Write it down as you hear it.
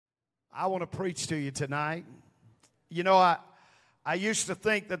I want to preach to you tonight. You know, I used to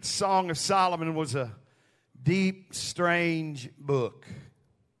think that the Song of Solomon was a deep, strange book.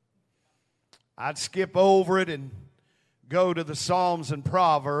 I'd skip over it and go to the Psalms and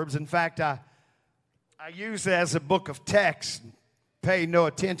Proverbs. In fact, I use it as a book of text, pay no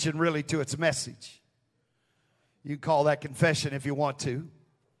attention really to its message. You can call that confession if you want to.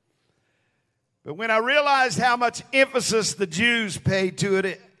 But when I realized how much emphasis the Jews paid to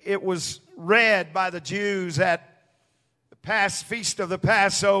it, it was read by the Jews at the past feast of the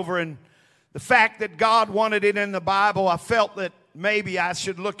Passover, and the fact that God wanted it in the Bible, I felt that maybe I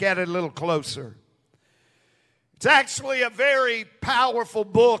should look at it a little closer. It's actually a very powerful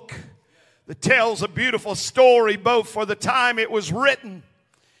book that tells a beautiful story both for the time it was written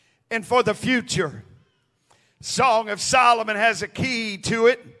and for the future. Song of Solomon has a key to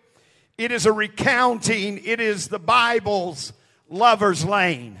it. It is a recounting. It is the Bible's lover's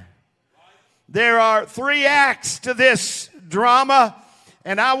lane. There are 3 acts to this drama,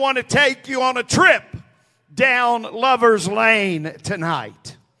 and I want to take you on a trip down lover's lane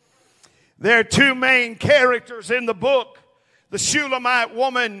tonight. There are 2 main characters in the book, the Shulamite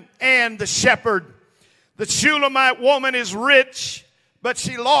woman and the shepherd. The Shulamite woman is rich, but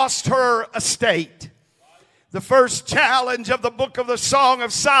she lost her estate. The first challenge of the book of the Song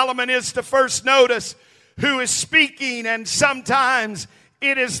of Solomon is to first notice who is speaking, and sometimes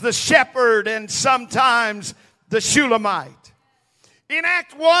it is the shepherd and sometimes the Shulamite. In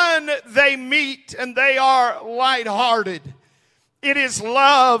Act 1, they meet and they are lighthearted. It is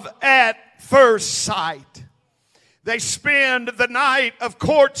love at first sight. They spend the night of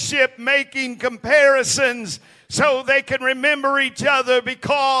courtship making comparisons so they can remember each other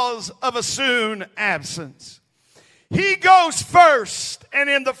because of a soon absence. He goes first, and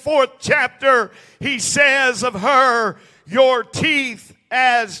in the 4th chapter, he says of her, "Your teeth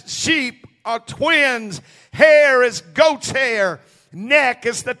as sheep are twins, hair as goat's hair, neck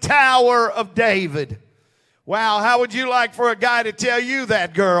as the Tower of David." Wow, how would you like for a guy to tell you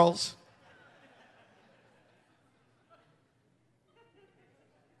that, girls?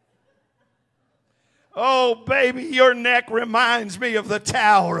 Oh, baby, your neck reminds me of the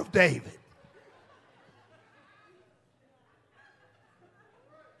Tower of David.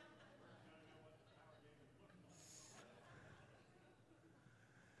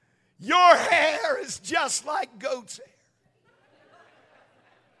 Your hair is just like goat's hair.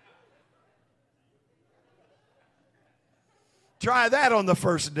 Try that on the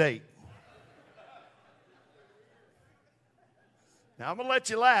first date. Now, I'm going to let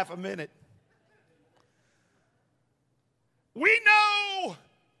you laugh a minute. We know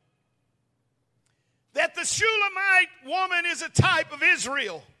that the Shulamite woman is a type of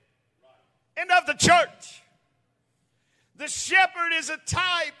Israel and of the church. The shepherd is a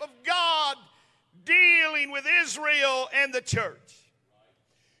type of God dealing with Israel and the church.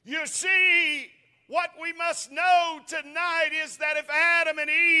 You see, what we must know tonight is that if Adam and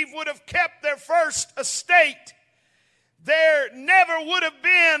Eve would have kept their first estate, there never would have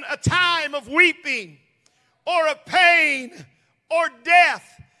been a time of weeping or of pain or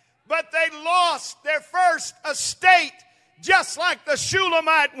death. But they lost their first estate just like the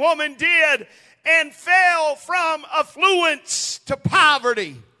Shulamite woman did, and fell from affluence to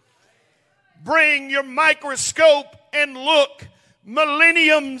poverty. Bring your microscope and look.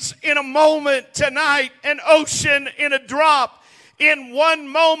 Millenniums in a moment tonight, an ocean in a drop. In one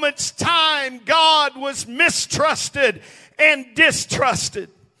moment's time, God was mistrusted and distrusted.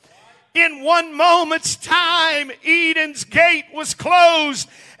 In one moment's time, Eden's gate was closed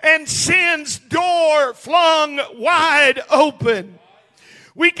and sin's door flung wide open.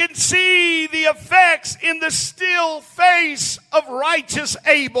 We can see the effects in the still face of righteous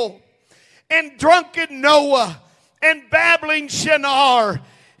Abel and drunken Noah and babbling Shinar,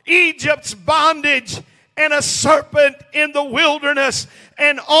 Egypt's bondage and a serpent in the wilderness,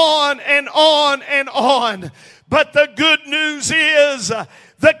 and on and on and on. But the good news is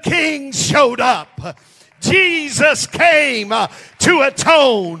the King showed up. Jesus came to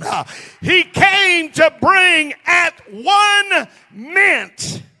atone. He came to bring at one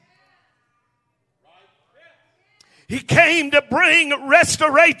mint. He came to bring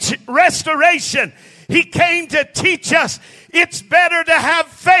restoration. He came to teach us it's better to have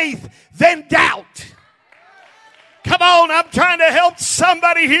faith than doubt. Come on, I'm trying to help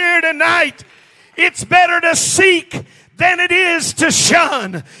somebody here tonight. It's better to seek than it is to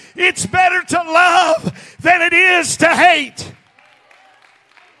shun. It's better to love than it is to hate.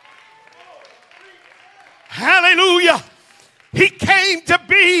 Hallelujah. He came to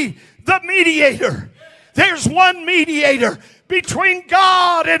be the mediator. There's one mediator between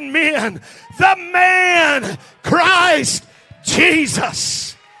God and men. The man, Christ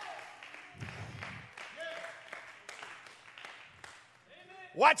Jesus.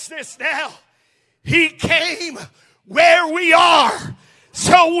 Watch this now. He came where we are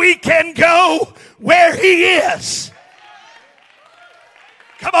so we can go where He is.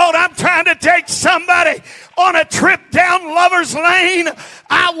 Come on, I'm trying to take somebody on a trip down Lover's Lane.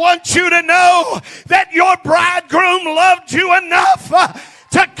 I want you to know that your bridegroom loved you enough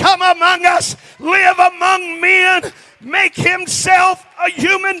to come among us, live among men, make Himself a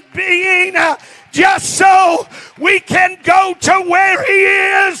human being just so we can go to where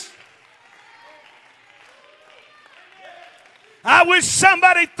He is. I wish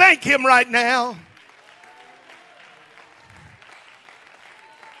somebody thank Him right now.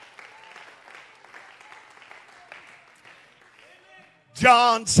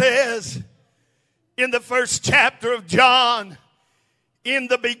 John says in the first chapter of John, in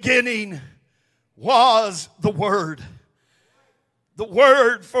the beginning was the Word. The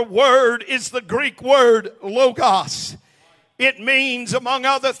word for word is the Greek word logos. It means, among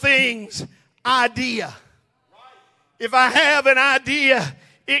other things, idea. If I have an idea,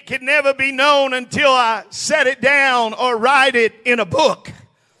 it can never be known until I set it down or write it in a book.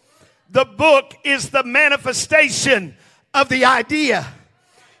 The book is the manifestation of the idea.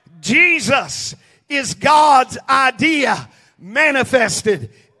 Jesus is God's idea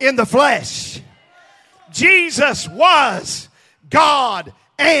manifested in the flesh. Jesus was God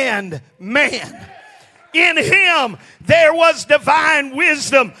and man. In Him there was divine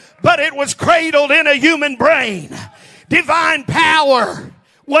wisdom, but it was cradled in a human brain. Divine power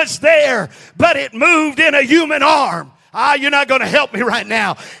was there, but it moved in a human arm. You're not going to help me right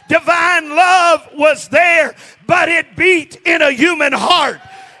now. Divine love was there, but it beat in a human heart.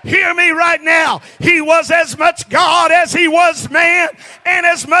 Hear me right now. He was as much God as He was man, and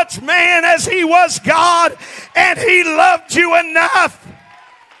as much man as He was God, and He loved you enough.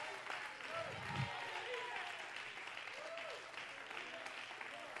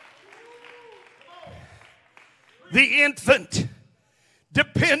 The infant,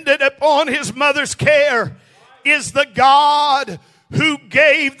 dependent upon his mother's care, is the God who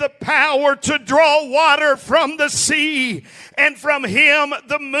gave the power to draw water from the sea, and from Him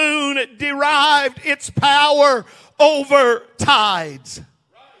the moon derived its power over tides.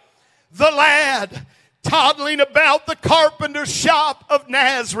 The lad toddling about the carpenter's shop of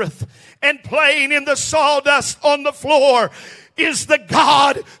Nazareth and playing in the sawdust on the floor is the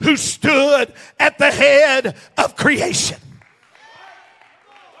God who stood at the head of creation.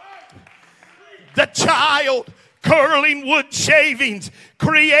 The child curling wood shavings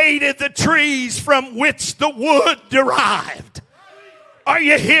created the trees from which the wood derived. Are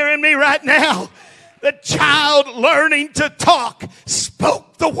you hearing me right now? The child learning to talk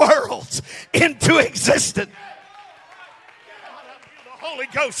spoke the worlds into existence. The Holy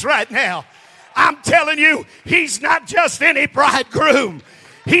Ghost right now. I'm telling you, He's not just any bridegroom.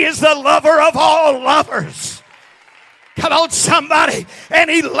 He is the lover of all lovers. Come on, somebody. And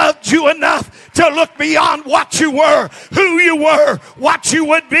He loved you enough to look beyond what you were, who you were, what you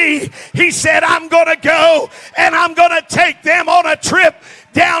would be. He said, I'm going to go and I'm going to take them on a trip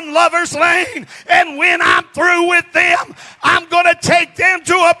down Lover's Lane. And when I'm through with them, I'm going to take them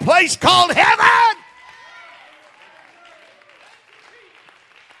to a place called heaven.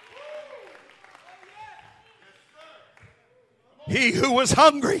 He who was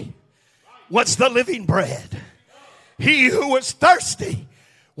hungry was the living bread. He who was thirsty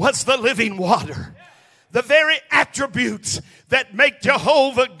was the living water. The very attributes that make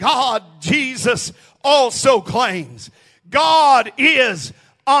Jehovah God, Jesus also claims. God is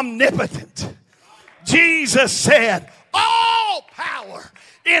omnipotent. Jesus said, all power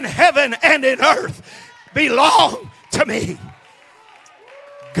in heaven and in earth belong to me.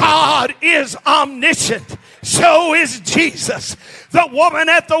 God is omniscient. So is Jesus. The woman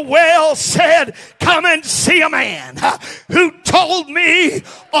at the well said, come and see a man who told me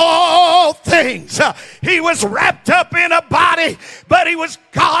all things. He was wrapped up in a body, but He was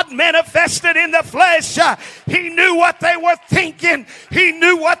God manifested in the flesh. He knew what they were thinking. He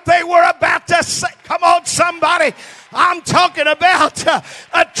knew what they were about to say. Come on, somebody. I'm talking about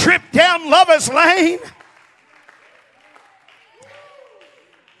a trip down Lover's Lane.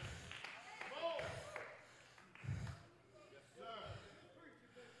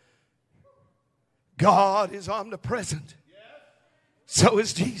 God is omnipresent. So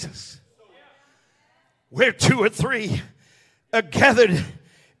is Jesus. Where two or three are gathered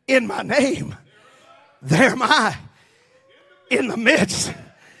in my name, there am I in the midst.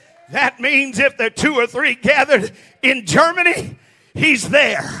 That means if there are 2 or 3 gathered in Germany, he's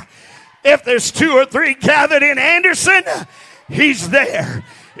there. If there's 2 or 3 gathered in Anderson, he's there.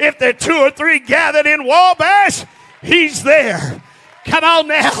 If there are 2 or 3 gathered in Wabash, he's there. Come on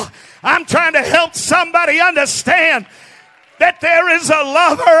now. I'm trying to help somebody understand that there is a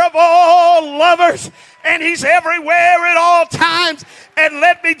lover of all lovers, and he's everywhere at all times. And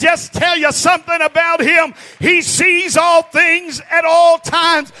let me just tell you something about him. He sees all things at all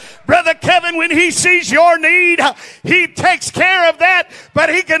times. Brother Kevin, when he sees your need, he takes care of that.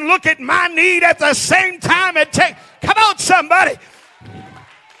 But he can look at my need at the same time and take. Come on, somebody.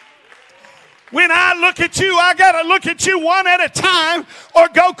 When I look at you, I got to look at you one at a time or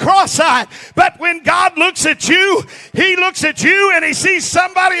go cross-eyed. But when God looks at you, he looks at you and he sees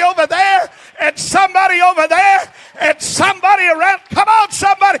somebody over there and somebody over there and somebody around. Come on,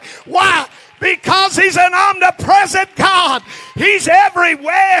 somebody. Why? Because he's an omnipresent God. He's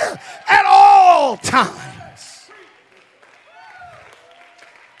everywhere at all times.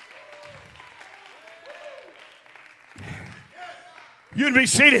 You'd be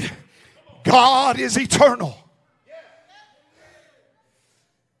seated. God is eternal.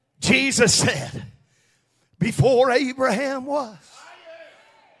 Jesus said, before Abraham was,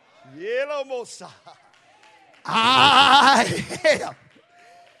 I am.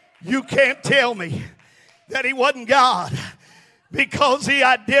 You can't tell me that he wasn't God, because he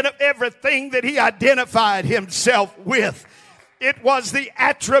identified everything that he identified himself with. It was the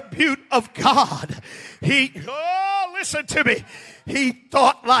attribute of God. Listen to me. He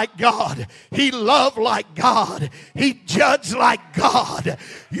thought like God. He loved like God. He judged like God.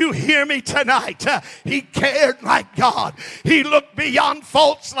 You hear me tonight? He cared like God. He looked beyond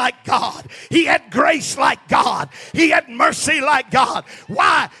faults like God. He had grace like God. He had mercy like God.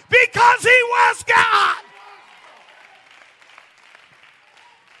 Why? Because he was God.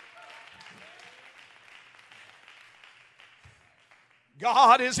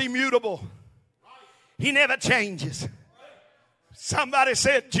 God is immutable. He never changes. Somebody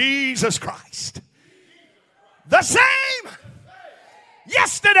said Jesus Christ. The same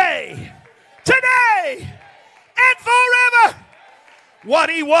yesterday, today, and forever.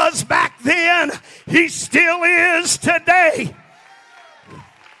 What he was back then, he still is today.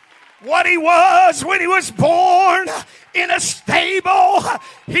 What he was when he was born in a stable,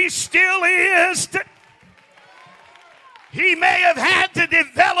 he still is today. He may have had to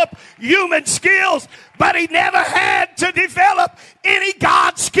develop human skills, but he never had to develop any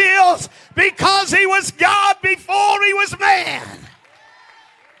God skills, because he was God before he was man.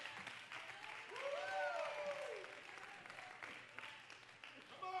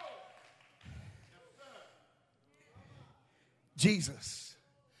 Jesus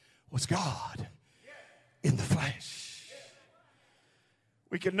was God in the flesh.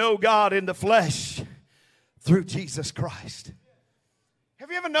 We can know God in the flesh through Jesus Christ. Have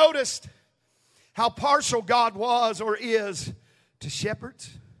you ever noticed how partial God was or is to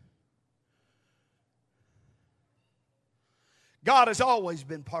shepherds? God has always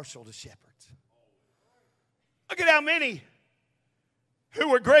been partial to shepherds. Look at how many who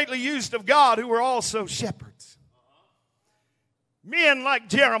were greatly used of God who were also shepherds. Men like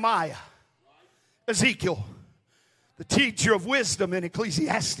Jeremiah, Ezekiel, the teacher of wisdom in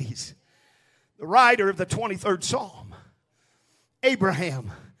Ecclesiastes, the writer of the 23rd Psalm,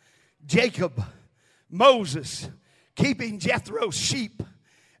 Abraham, Jacob, Moses, keeping Jethro's sheep,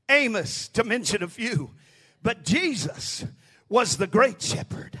 Amos, to mention a few. But Jesus was the great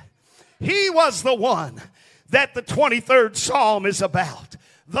shepherd. He was the one that the 23rd Psalm is about.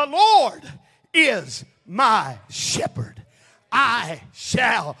 The Lord is my shepherd. I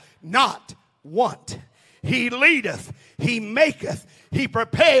shall not want. He leadeth, he maketh, he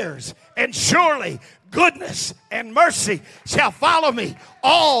prepares, and surely goodness and mercy shall follow me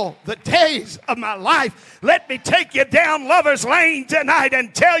all the days of my life. Let me take you down Lover's Lane tonight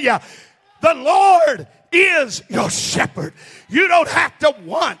and tell you, the Lord is your shepherd. You don't have to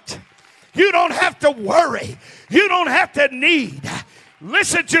want. You don't have to worry. You don't have to need.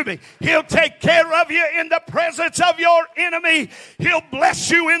 Listen to me. He'll take care of you in the presence of your enemy. He'll bless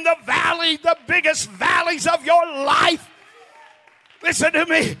you in the valley, the biggest valleys of your life. Listen to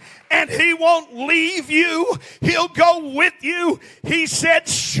me. And he won't leave you. He'll go with you. He said,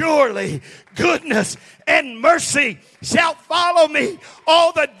 surely goodness and mercy shall follow me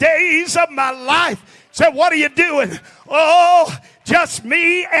all the days of my life. So what are you doing? Oh, just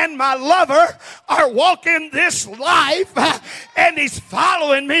me and my lover are walking this life, and he's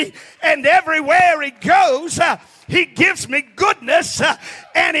following me, and everywhere he goes, he gives me goodness,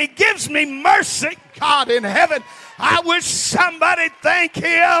 and he gives me mercy. God in heaven, I wish somebody thank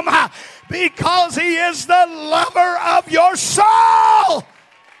Him because He is the lover of your soul.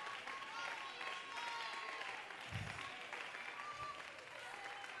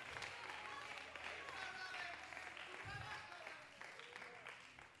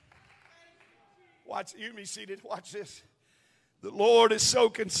 Watch, you me seated. Watch this. The Lord is so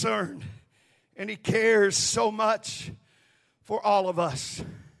concerned and He cares so much for all of us.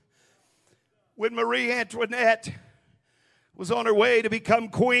 When Marie Antoinette was on her way to become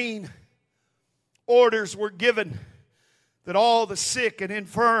queen, orders were given that all the sick and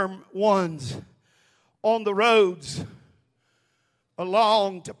infirm ones on the roads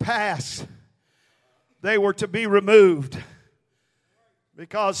along to pass, they were to be removed,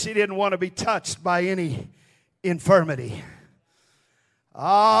 because she didn't want to be touched by any infirmity.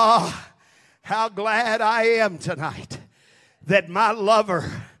 Ah, how glad I am tonight that my lover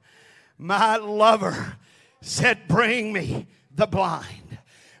said, bring me the blind,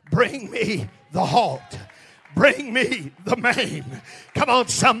 bring me the halt, bring me the maimed. Come on,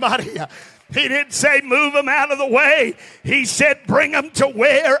 somebody. He didn't say move them out of the way. He said bring them to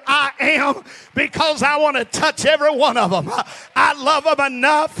where I am, because I want to touch every one of them. I love them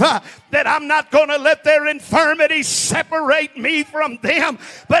enough that I'm not going to let their infirmities separate me from them,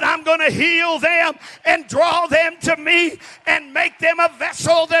 but I'm going to heal them and draw them to me and make them a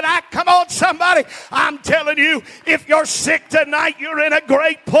vessel that I, come on somebody, I'm telling you, if you're sick tonight, you're in a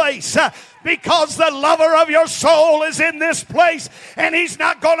great place. Because the lover of your soul is in this place, and He's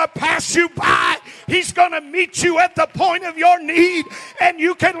not going to pass you by. He's going to meet you at the point of your need, and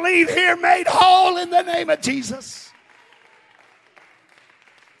you can leave here made whole in the name of Jesus.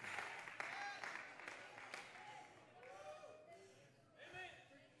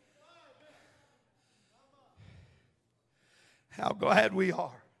 How glad we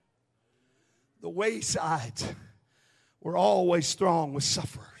are. The waysides were always thronged with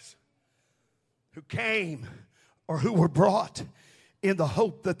sufferers who came or who were brought in the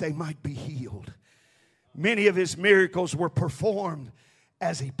hope that they might be healed. Many of His miracles were performed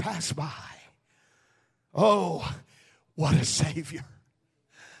as He passed by. Oh, what a Savior.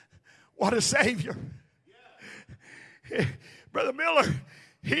 What a Savior. Brother Miller,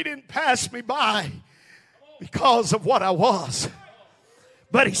 He didn't pass me by because of what I was,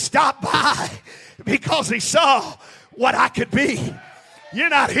 but He stopped by because He saw what I could be. You're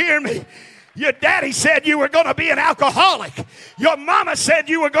not hearing me. Your daddy said you were going to be an alcoholic. Your mama said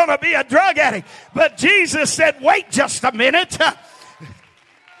you were going to be a drug addict. But Jesus said, wait just a minute.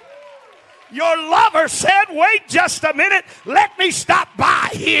 Your lover said, wait just a minute. Let me stop by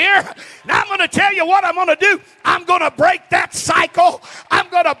here. Now I'm going to tell you what I'm going to do. I'm going to break that cycle. I'm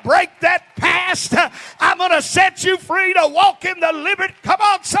going to break that past. I'm going to set you free to walk in the liberty. Come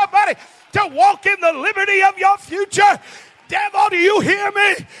on, somebody. To walk in the liberty of your future. Devil, do you hear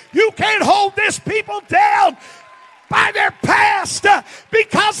me? You can't hold this people down by their past,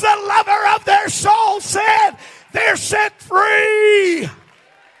 because the lover of their soul said they're set free.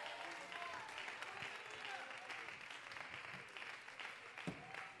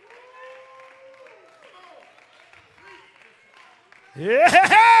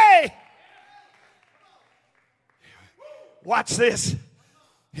 Yeah. Watch this.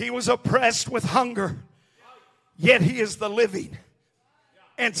 He was oppressed with hunger, yet He is the living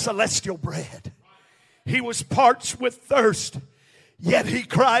and celestial bread. He was parched with thirst, yet He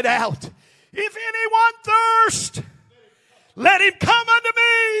cried out, if anyone thirst, let him come unto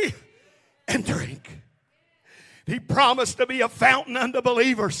me and drink. He promised to be a fountain unto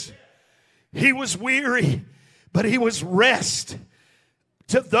believers. He was weary, but He was rest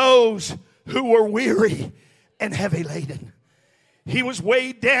to those who were weary and heavy laden. He was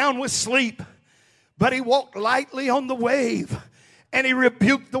weighed down with sleep, but He walked lightly on the wave, and He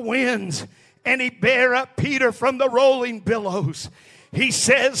rebuked the winds, and He bare up Peter from the rolling billows. He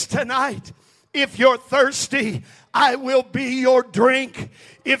says tonight, if you're thirsty, I will be your drink.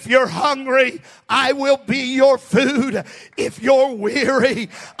 If you're hungry, I will be your food. If you're weary,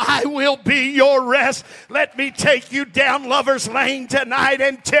 I will be your rest. Let me take you down Lover's Lane tonight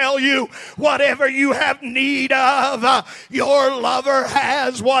and tell you, whatever you have need of, your lover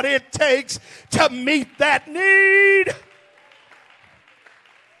has what it takes to meet that need.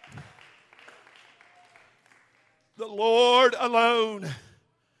 The Lord alone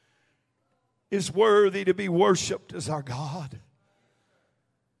is worthy to be worshiped as our God.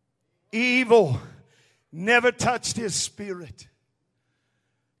 Evil never touched His spirit.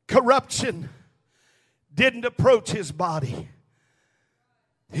 Corruption didn't approach His body.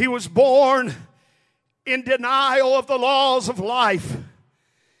 He was born in denial of the laws of life.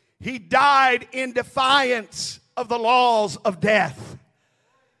 He died in defiance of the laws of death.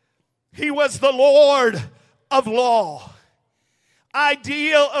 He was the Lord of law,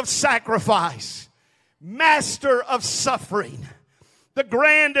 ideal of sacrifice, master of suffering, the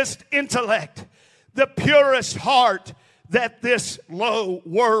grandest intellect, the purest heart that this low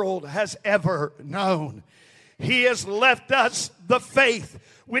world has ever known. He has left us the faith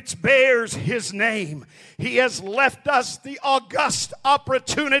which bears his name. He has left us the august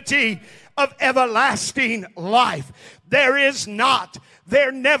opportunity of everlasting life. There is not,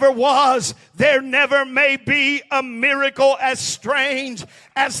 there never was, there never may be a miracle as strange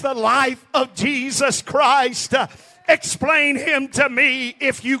as the life of Jesus Christ. Explain him to me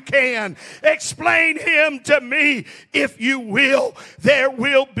if you can. Explain him to me if you will. There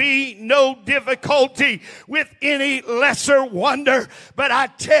will be no difficulty with any lesser wonder. But I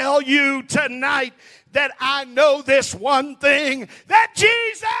tell you tonight that I know this one thing, that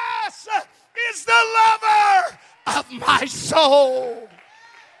Jesus is the lover of my soul.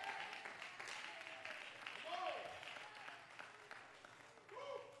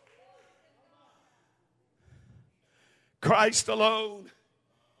 Christ alone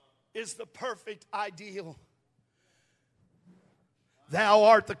is the perfect ideal. Thou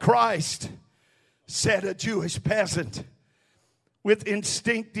art the Christ, said a Jewish peasant with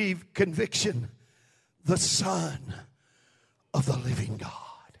instinctive conviction, the Son of the living God.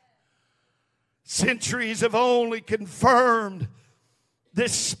 Centuries have only confirmed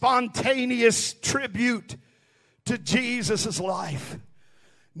this spontaneous tribute to Jesus' life.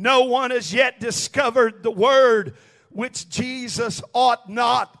 No one has yet discovered the word which Jesus ought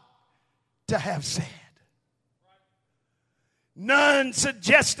not to have said. None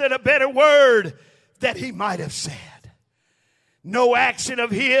suggested a better word that he might have said. No action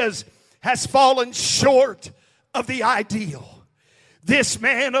of his has fallen short of the ideal. This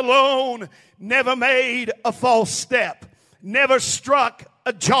man alone never made a false step, never struck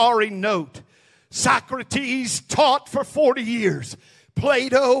a jarring note. Socrates taught for 40 years.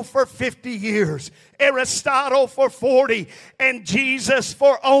 Plato for 50 years, Aristotle for 40, and Jesus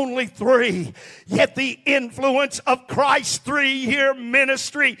for only 3. Yet the influence of Christ's 3-year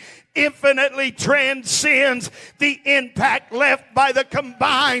ministry infinitely transcends the impact left by the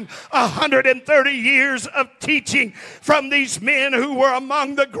combined 130 years of teaching from these men who were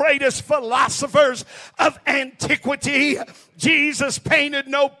among the greatest philosophers of antiquity. Jesus painted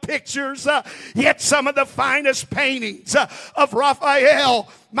no pictures, yet some of the finest paintings of Raphael,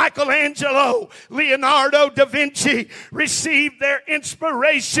 Michelangelo, Leonardo da Vinci received their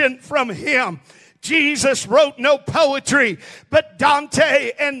inspiration from him. Jesus wrote no poetry, but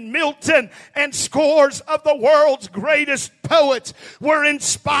Dante and Milton and scores of the world's greatest poets were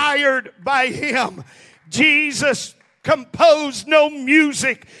inspired by him. Jesus composed no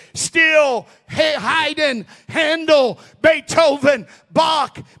music. Still, Haydn, Handel, Beethoven,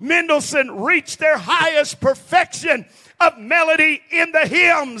 Bach, Mendelssohn reached their highest perfection of melody in the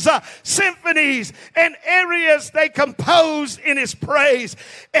hymns, symphonies, and arias they composed in his praise.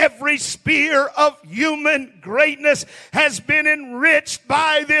 Every sphere of human greatness has been enriched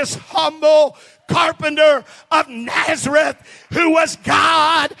by this humble carpenter of Nazareth who was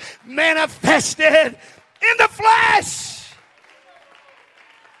God manifested in the flesh.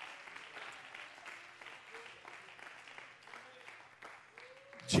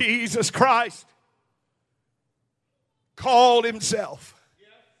 Jesus Christ called himself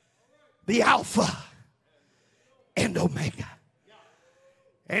the Alpha and Omega.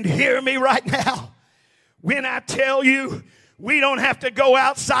 And hear me right now when I tell you we don't have to go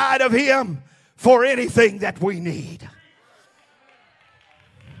outside of him for anything that we need.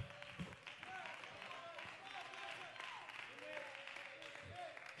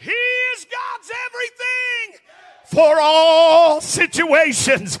 He is God's everything for all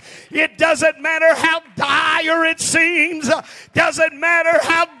situations. It doesn't matter how dire it seems. Doesn't matter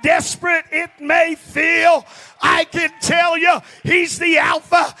how desperate it may feel. I can tell you, he's the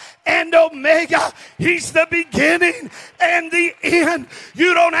Alpha and Omega. He's the beginning and the end.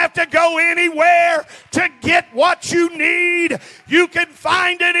 You don't have to go anywhere to get what you need. You can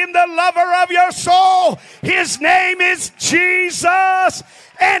find it in the lover of your soul. His name is Jesus,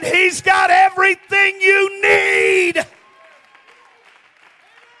 and he's got everything you need.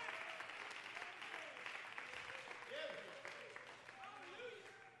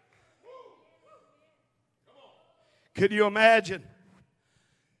 Could you imagine?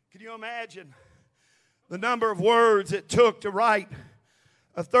 Can you imagine the number of words it took to write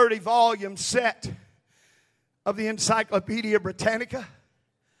a 30-volume set of the Encyclopedia Britannica?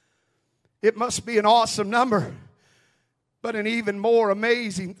 It must be an awesome number. But an even more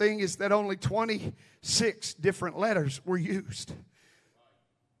amazing thing is that only 26 different letters were used.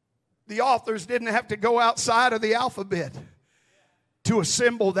 The authors didn't have to go outside of the alphabet to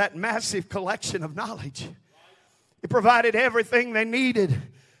assemble that massive collection of knowledge. It provided everything they needed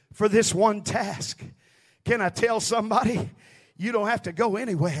for this one task. Can I tell somebody, you don't have to go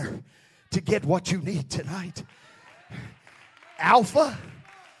anywhere to get what you need tonight. Alpha,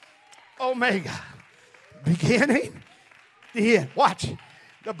 Omega, beginning, the end. Watch.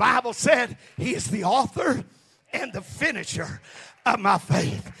 The Bible said he is the author and the finisher of my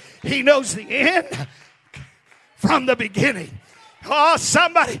faith. He knows the end from the beginning. Oh,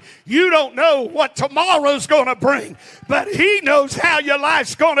 somebody, you don't know what tomorrow's going to bring, but he knows how your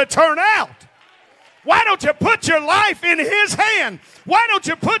life's going to turn out. Why don't you put your life in his hand? Why don't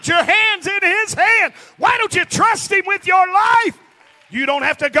you put your hands in his hand? Why don't you trust him with your life? You don't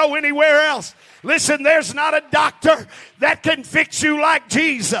have to go anywhere else. Listen, there's not a doctor that can fix you like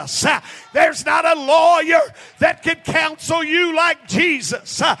Jesus. There's not a lawyer that can counsel you like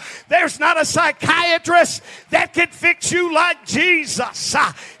Jesus. There's not a psychiatrist that can fix you like Jesus.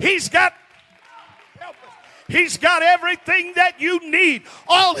 He's got everything that you need.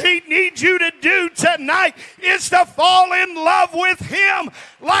 All he needs you to do tonight is to fall in love with him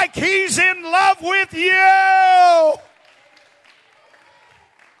like he's in love with you.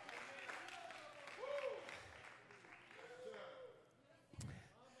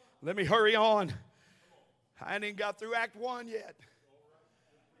 Let me hurry on. I ain't even got through Act 1 yet.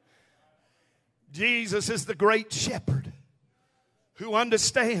 Jesus is the great shepherd who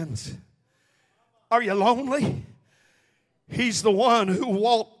understands. Are you lonely? He's the one who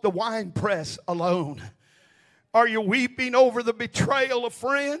walked the winepress alone. Are you weeping over the betrayal of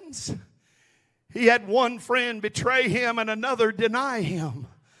friends? He had one friend betray him and another deny him.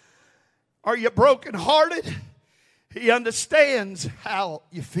 Are you brokenhearted? He understands how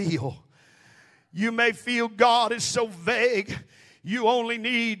you feel. You may feel God is so vague. You only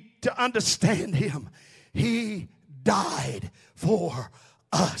need to understand him. He died for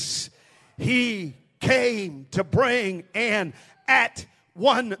us. He came to bring an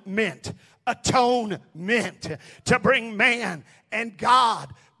at-one-ment, atonement, to bring man and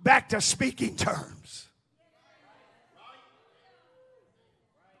God back to speaking terms.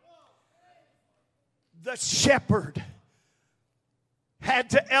 The shepherd had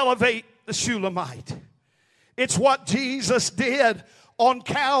to elevate the Shulamite. It's what Jesus did on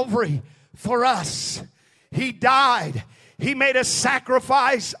Calvary for us. He died. He made a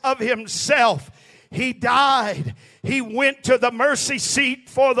sacrifice of himself. He died. He went to the mercy seat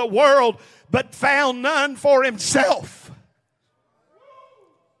for the world, but found none for himself.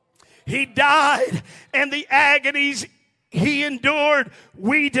 He died, and the agonies he endured,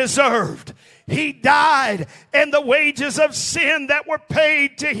 we deserved. He died, and the wages of sin that were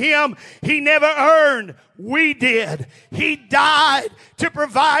paid to him, he never earned. We did. He died to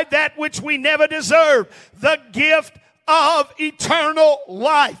provide that which we never deserved, the gift of eternal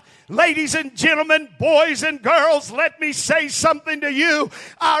life. Ladies and gentlemen, boys and girls, let me say something to you.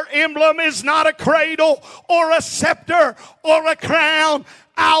 Our emblem is not a cradle or a scepter or a crown.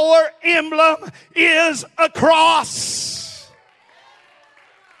 Our emblem is a cross.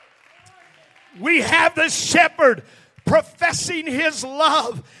 We have the shepherd professing his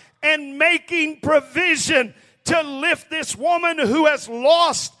love and making provision to lift this woman who has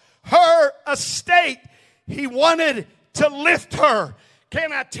lost her estate. He wanted to lift her.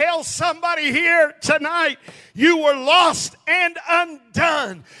 Can I tell somebody here tonight, you were lost and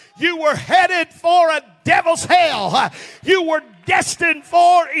undone. You were headed for a devil's hell. You were destined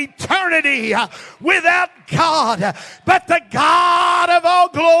for eternity without God. But the God of all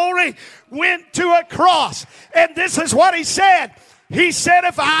glory went to a cross. And this is what he said. He said,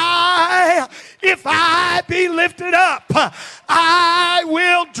 if I be lifted up, I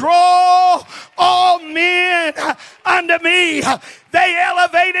will draw all men unto me. They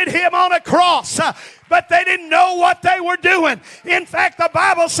elevated him on a cross, but they didn't know what they were doing. In fact, the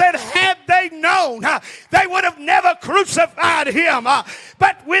Bible said, had they known, they would have never crucified him.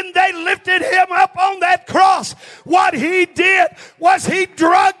 But when they lifted him up on that cross, what he did was he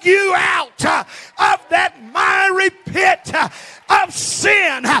drug you out of that miry pit of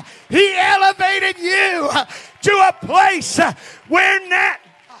sin. He elevated you to a place where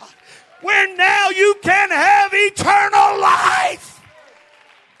now you can have eternal life.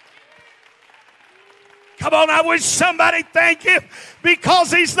 Come on, I wish somebody thank him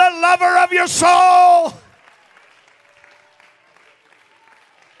because he's the lover of your soul.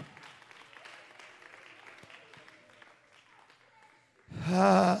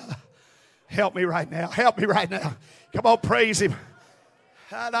 Help me right now. Help me right now. Come on, praise him.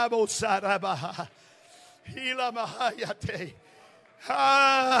 Oh,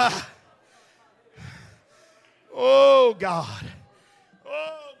 God.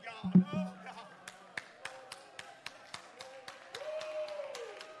 Oh, God. Oh, God.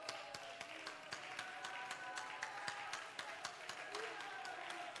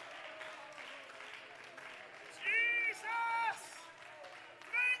 Jesus,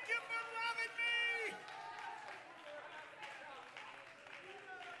 thank you for loving me.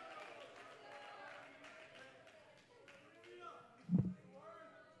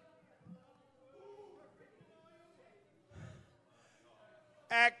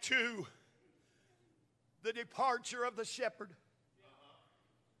 Act 2, the departure of the shepherd.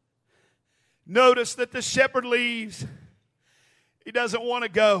 Notice that the shepherd leaves. He doesn't want to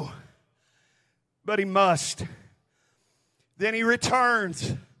go, but he must. Then he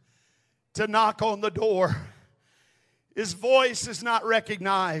returns to knock on the door. His voice is not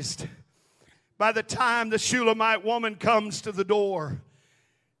recognized. By the time the Shulamite woman comes to the door,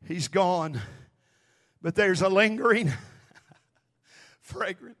 he's gone. But there's a lingering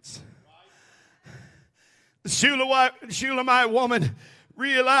fragrance. The Shulamite woman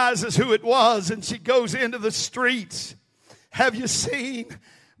realizes who it was, and she goes into the streets. Have you seen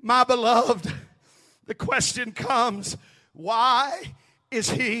my beloved? The question comes, why is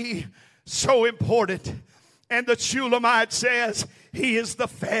he so important? And the Shulamite says, he is the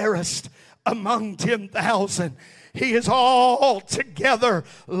fairest among 10,000. He is altogether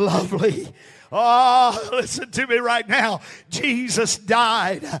lovely. Oh, listen to me right now. Jesus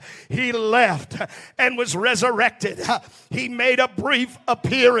died. He left and was resurrected. He made a brief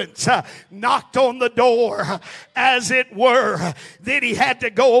appearance, knocked on the door, as it were. Then he had to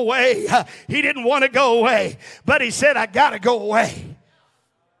go away. He didn't want to go away, but he said, I got to go away.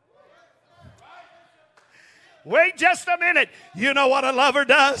 Wait just a minute. You know what a lover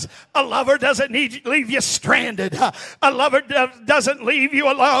does? A lover doesn't leave you stranded. A lover doesn't leave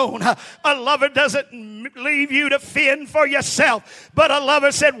you alone. A lover doesn't leave you to fend for yourself. But a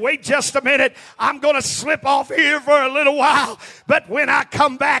lover said, wait just a minute. I'm going to slip off here for a little while. But when I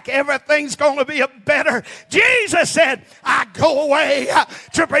come back, everything's going to be better. Jesus said, I go away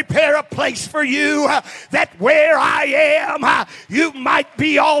to prepare a place for you, that where I am, you might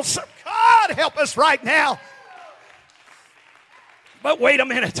be also. God, help us right now. But wait a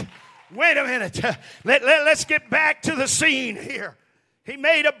minute. Wait a minute. Let's get back to the scene here. He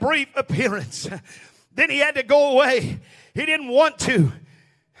made a brief appearance. Then he had to go away. He didn't want to,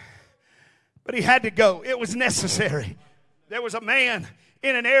 but he had to go. It was necessary. There was a man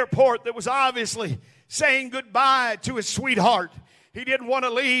in an airport that was obviously saying goodbye to his sweetheart. He didn't want to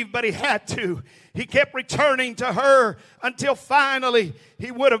leave, but he had to. He kept returning to her until finally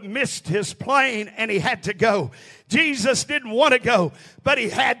he would have missed his plane and he had to go. Jesus didn't want to go, but he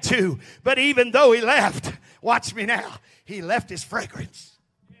had to. But even though he left, watch me now, he left his fragrance.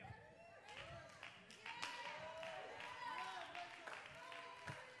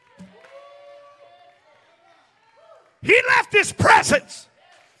 He left his presence.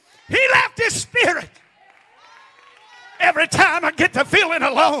 He left his spirit. Every time I get to feeling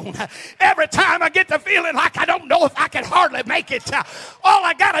alone, every time I get to feeling like I don't know if I can hardly make it, all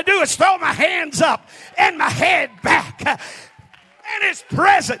I got to do is throw my hands up and my head back. And his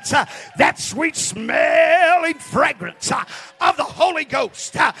presence, that sweet smelling fragrance of the Holy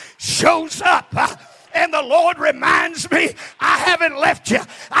Ghost shows up. And the Lord reminds me, I haven't left you.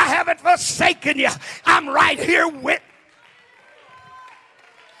 I haven't forsaken you. I'm right here with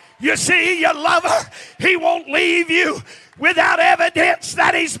you. See, your lover, he won't leave you without evidence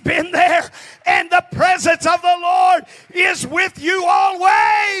that he's been there. And the presence of the Lord is with you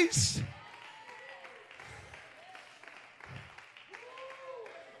always.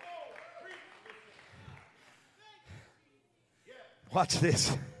 Watch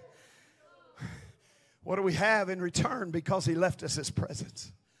this. What do we have in return because he left us his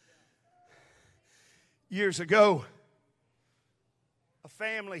presence? Years ago, a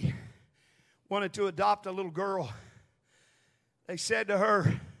family wanted to adopt a little girl. They said to her,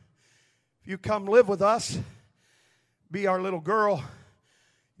 if you come live with us, be our little girl,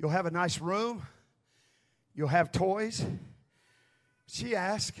 you'll have a nice room, you'll have toys. She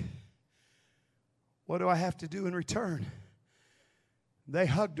asked, what do I have to do in return? They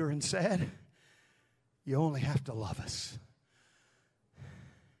hugged her and said, you only have to love us.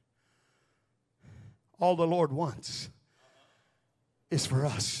 All the Lord wants is for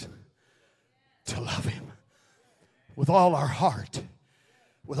us to love him with all our heart,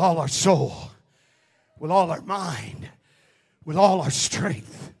 with all our soul, with all our mind, with all our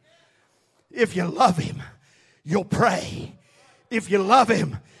strength. If you love Him, you'll pray. If you love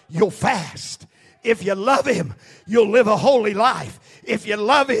Him, you'll fast. If you love Him, you'll live a holy life. If you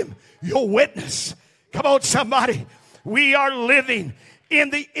love Him, you'll witness. Come on, somebody. We are living in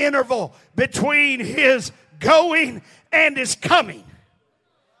the interval between His going and His coming.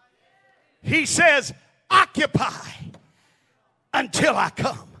 He says, occupy until I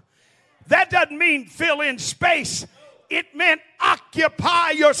come. That doesn't mean fill in space. It meant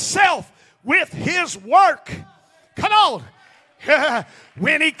occupy yourself with His work. Come on.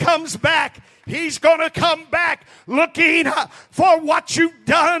 When He comes back, He's going to come back looking for what you've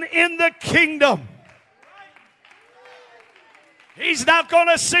done in the kingdom. He's not going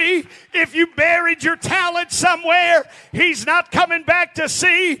to see if you buried your talent somewhere. He's not coming back to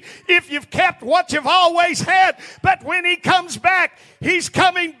see if you've kept what you've always had. But when He comes back, He's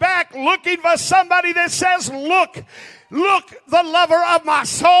coming back looking for somebody that says, look, the lover of my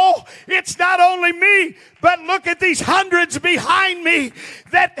soul. It's not only me, but look at these hundreds behind me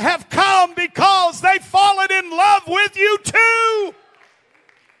that have come because they've fallen in love with you too.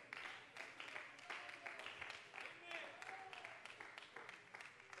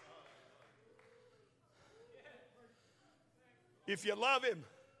 If you love Him,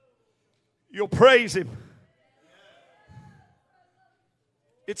 you'll praise Him.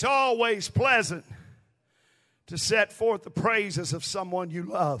 It's always pleasant to set forth the praises of someone you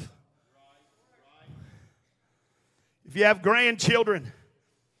love. If you have grandchildren,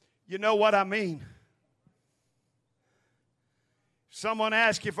 you know what I mean. If someone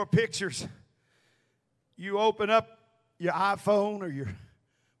asks you for pictures, you open up your iPhone or your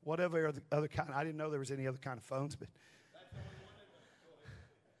whatever other kind. I didn't know there was any other kind of phones, but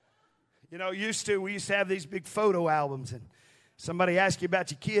you know, we used to have these big photo albums, and somebody asks you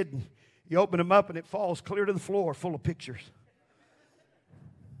about your kid, and you open them up, and it falls clear to the floor full of pictures.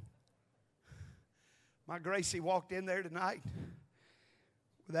 My Gracie walked in there tonight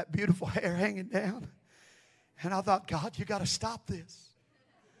with that beautiful hair hanging down, and I thought, God, you got to stop this.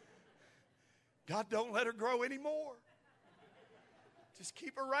 God, don't let her grow anymore. Just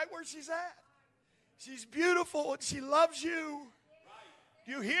keep her right where she's at. She's beautiful, and she loves you.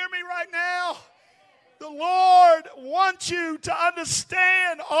 Do you hear me right now? The Lord wants you to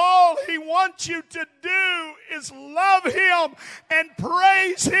understand all He wants you to do is love Him and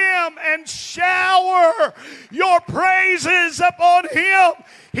praise Him and shower your praises upon Him.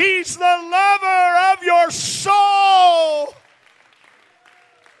 He's the lover of your soul.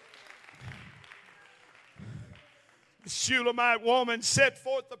 The Shulamite woman set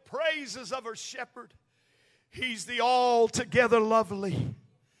forth the praises of her shepherd. He's the altogether lovely,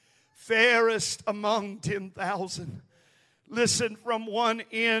 fairest among 10,000. Listen, from one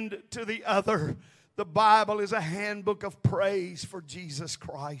end to the other, the Bible is a handbook of praise for Jesus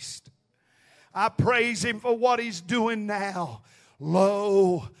Christ. I praise Him for what He's doing now.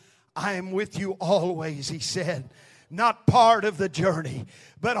 Lo, I am with you always, He said. Not part of the journey,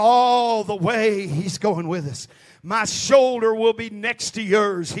 but all the way He's going with us. My shoulder will be next to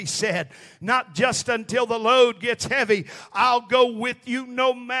yours, He said. Not just until the load gets heavy. I'll go with you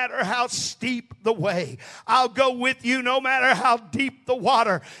no matter how steep the way. I'll go with you no matter how deep the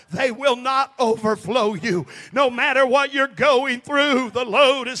water. They will not overflow you. No matter what you're going through, the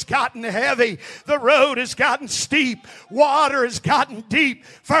load has gotten heavy. The road has gotten steep. Water has gotten deep.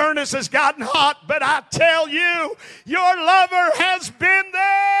 Furnace has gotten hot. But I tell you, your lover has been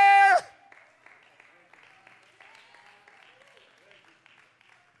there.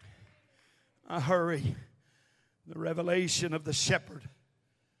 I hurry. The revelation of the shepherd.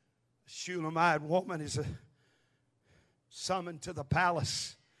 The Shulamite woman is summoned to the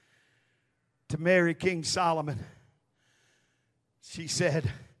palace to marry King Solomon. She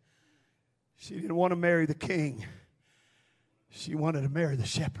said she didn't want to marry the king. She wanted to marry the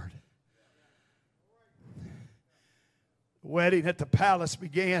shepherd. The wedding at the palace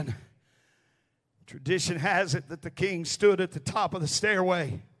began. Tradition has it that the king stood at the top of the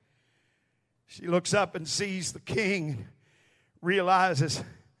stairway. She looks up and sees the king, realizes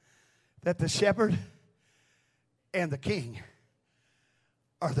that the shepherd and the king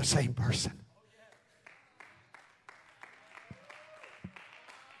are the same person.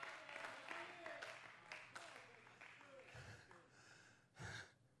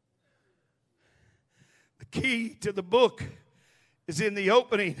 The key to the book is in the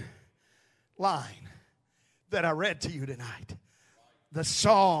opening line that I read to you tonight. The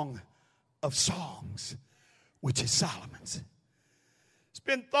Song of Songs, which is Solomon's. It's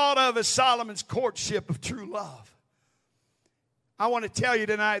been thought of as Solomon's courtship of true love. I want to tell you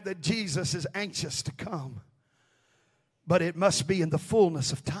tonight that Jesus is anxious to come, but it must be in the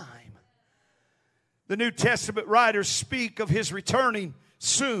fullness of time. The New Testament writers speak of his returning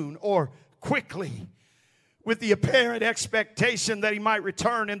soon or quickly, with the apparent expectation that he might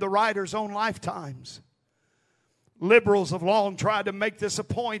return in the writer's own lifetimes. Liberals have long tried to make this a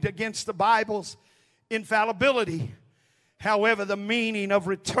point against the Bible's infallibility. However, the meaning of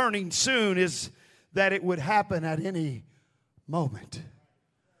returning soon is that it would happen at any moment.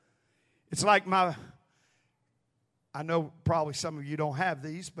 It's like I know probably some of you don't have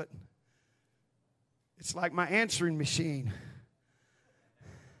these, but it's like my answering machine.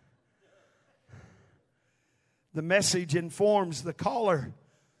 The message informs the caller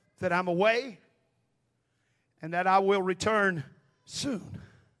that I'm away and that I will return soon.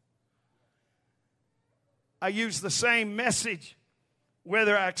 I use the same message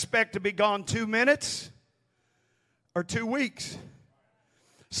whether I expect to be gone 2 minutes or 2 weeks.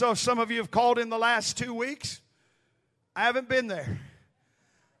 So some of you have called in the last 2 weeks. I haven't been there.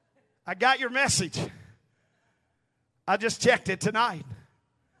 I got your message. I just checked it tonight.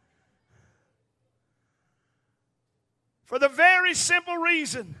 For the very simple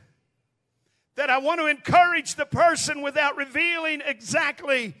reason that I want to encourage the person without revealing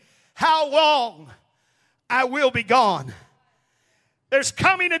exactly how long I will be gone. There's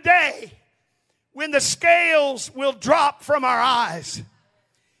coming a day when the scales will drop from our eyes.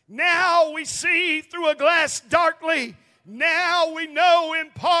 Now we see through a glass darkly. Now we know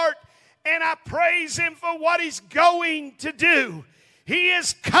in part, and I praise him for what he's going to do. He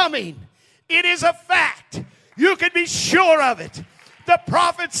is coming. It is a fact. You can be sure of it. The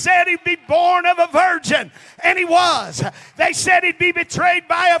prophet said he'd be born of a virgin, and he was. They said he'd be betrayed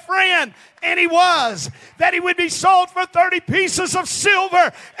by a friend, and he was. That he would be sold for 30 pieces of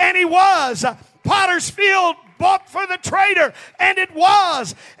silver, and he was. Potter's field bought for the traitor, and it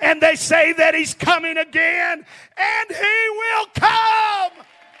was. And they say that he's coming again, and he will come.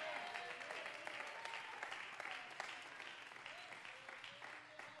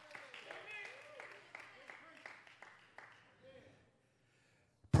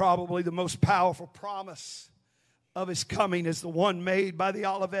 Probably the most powerful promise of his coming is the one made by the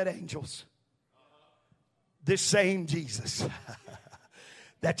Olivet angels. This same Jesus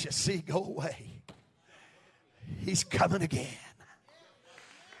that you see go away, he's coming again.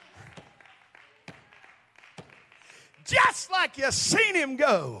 Just like you seen him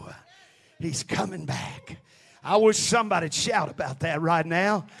go, he's coming back. I wish somebody'd shout about that right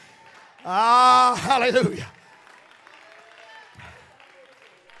now. Ah, hallelujah.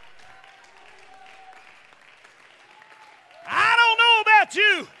 I don't know about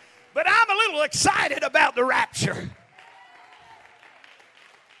you, but I'm a little excited about the rapture.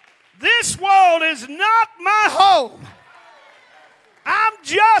 This world is not my home. I'm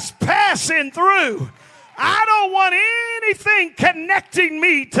just passing through. I don't want anything connecting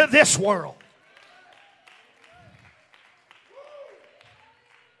me to this world.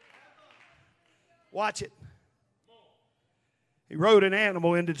 Watch it. He rode an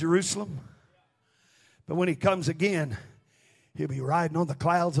animal into Jerusalem, but when he comes again, he'll be riding on the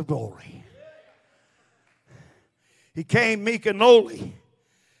clouds of glory. He came meek and lowly,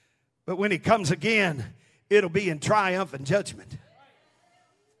 but when he comes again, it'll be in triumph and judgment.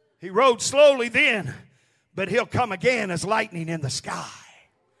 He rode slowly then, but he'll come again as lightning in the sky.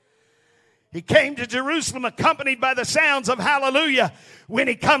 He came to Jerusalem accompanied by the sounds of hallelujah. When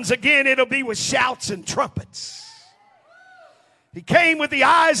he comes again, it'll be with shouts and trumpets. He came with the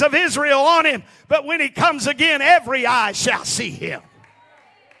eyes of Israel on him, but when he comes again, every eye shall see him.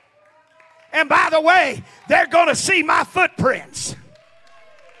 And by the way, they're going to see my footprints.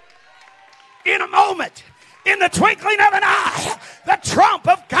 In a moment, in the twinkling of an eye, the trump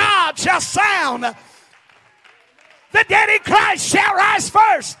of God shall sound. The dead in Christ shall rise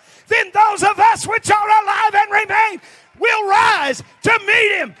first. Then those of us which are alive and remain will rise to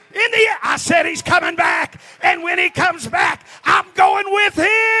meet him in the air. I said he's coming back. And when he comes back, I'm going with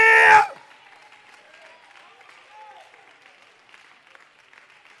him.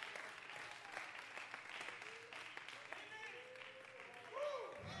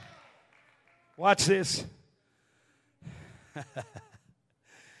 Watch this.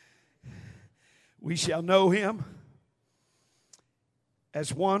 We shall know him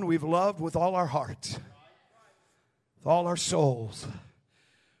as one we've loved with all our hearts, with all our souls,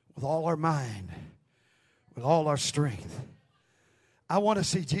 with all our mind, with all our strength. I want to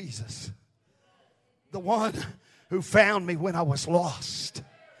see Jesus, the one who found me when I was lost,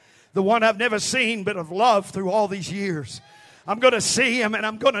 the one I've never seen but have loved through all these years. I'm going to see him and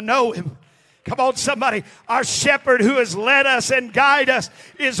I'm going to know him. Come on, somebody. Our shepherd who has led us and guided us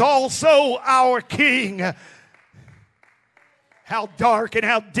is also our king. How dark and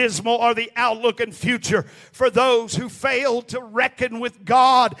how dismal are the outlook and future for those who fail to reckon with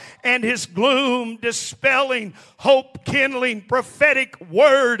God and His gloom dispelling, hope kindling, prophetic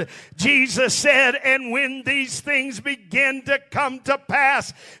word. Jesus said, and when these things begin to come to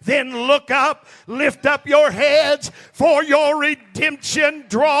pass, then look up, lift up your heads, for your redemption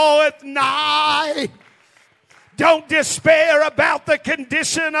draweth nigh. Don't despair about the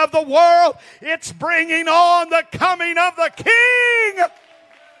condition of the world. It's bringing on the coming of the King.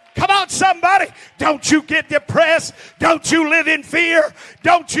 Come on, somebody. Don't you get depressed. Don't you live in fear.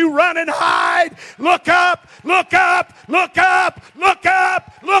 Don't you run and hide. Look up, look up, look up, look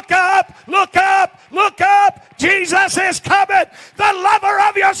up, look up, look up, look up. Jesus is coming. The lover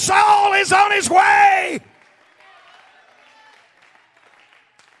of your soul is on his way.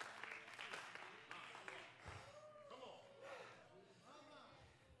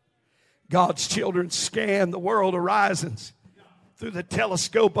 God's children scan the world horizons through the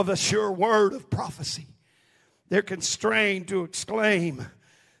telescope of a sure word of prophecy. They're constrained to exclaim,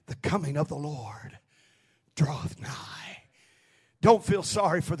 the coming of the Lord draweth nigh. Don't feel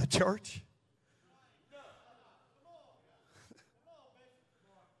sorry for the church.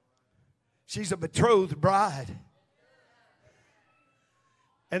 She's a betrothed bride.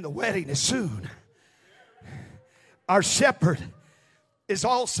 And the wedding is soon. Our shepherd is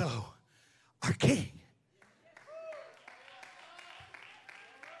also our King.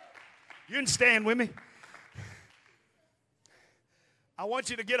 You can stand with me. I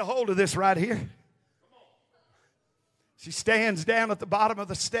want you to get a hold of this right here. She stands down at the bottom of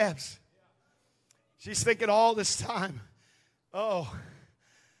the steps. She's thinking all this time, oh,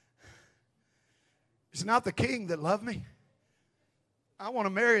 it's not the King that loved me. I want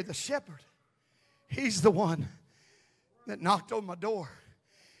to marry the shepherd. He's the one that knocked on my door.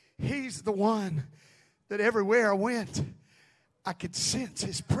 He's the one that everywhere I went, I could sense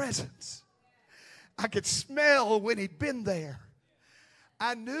his presence. I could smell when he'd been there.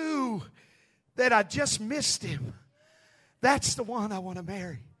 I knew that I just missed him. That's the one I want to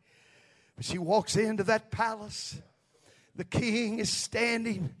marry. But she walks into that palace. The King is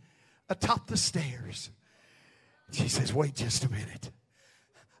standing atop the stairs. She says, wait just a minute.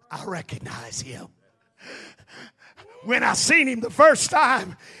 I recognize him. When I seen him the first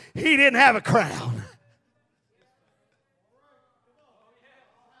time, he didn't have a crown.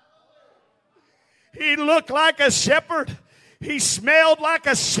 He looked like a shepherd. He smelled like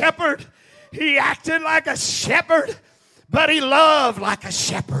a shepherd. He acted like a shepherd. But he loved like a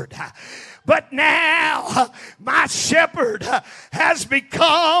shepherd. But now my shepherd has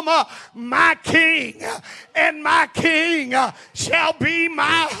become my king, and my king shall be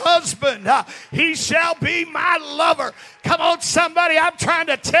my husband. He shall be my lover. Come on, somebody, I'm trying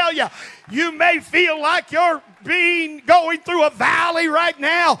to tell you, you may feel like you're going through a valley right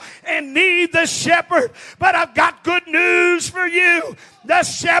now and need the shepherd, but I've got good news for you. The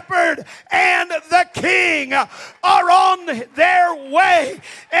shepherd and the king are on their way,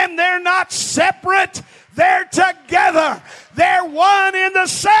 and they're not separate. They're together. They're one in the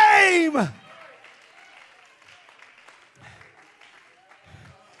same.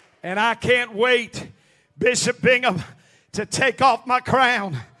 And I can't wait, Bishop Bingham, to take off my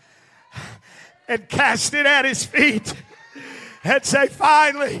crown and cast it at his feet and say,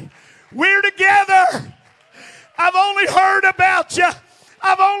 finally, we're together. I've only heard about you.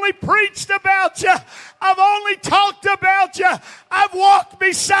 I've only preached about you. I've only talked about you. I've walked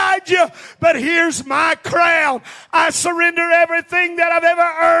beside you. But here's my crown. I surrender everything that I've ever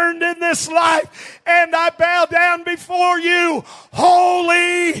earned in this life, and I bow down before you.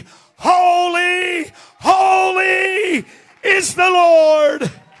 Holy, holy, holy is the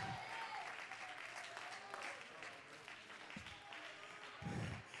Lord.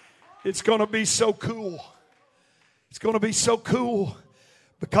 It's going to be so cool. It's going to be so cool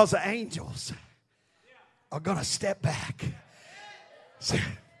because the angels are going to step back.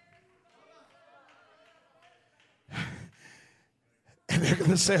 And they're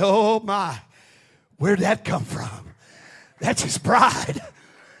going to say, oh my, where'd that come from? That's his bride.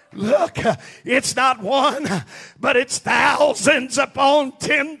 Look, it's not one, but it's thousands upon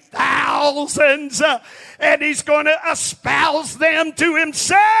 10,000s. And he's going to espouse them to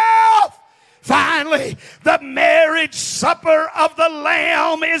himself. Finally, the marriage supper of the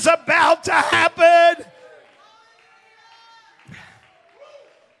Lamb is about to happen.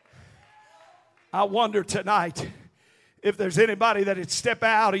 I wonder tonight if there's anybody that would step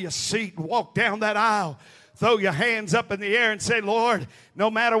out of your seat and walk down that aisle, throw your hands up in the air and say, Lord,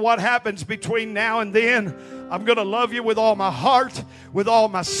 no matter what happens between now and then, I'm going to love you with all my heart, with all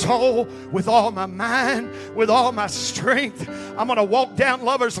my soul, with all my mind, with all my strength. I'm going to walk down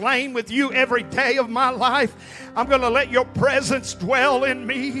Lover's Lane with you every day of my life. I'm going to let your presence dwell in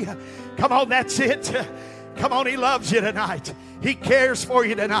me. Come on, that's it. Come on, He loves you tonight. He cares for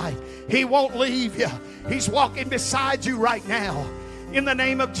you tonight. He won't leave you. He's walking beside you right now. In the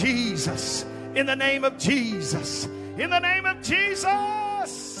name of Jesus. In the name of Jesus. In the name of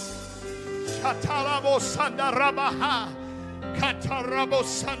Jesus.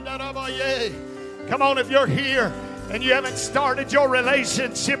 Come on, if you're here and you haven't started your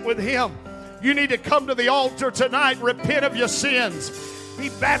relationship with Him, you need to come to the altar tonight, repent of your sins, be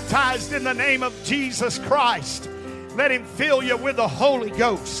baptized in the name of Jesus Christ. Let Him fill you with the Holy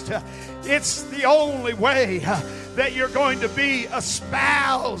Ghost. It's the only way that you're going to be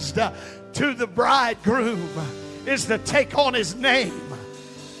espoused to the bridegroom, is to take on His name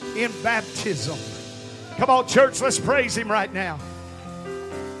in baptism. Come on, church, let's praise Him right now.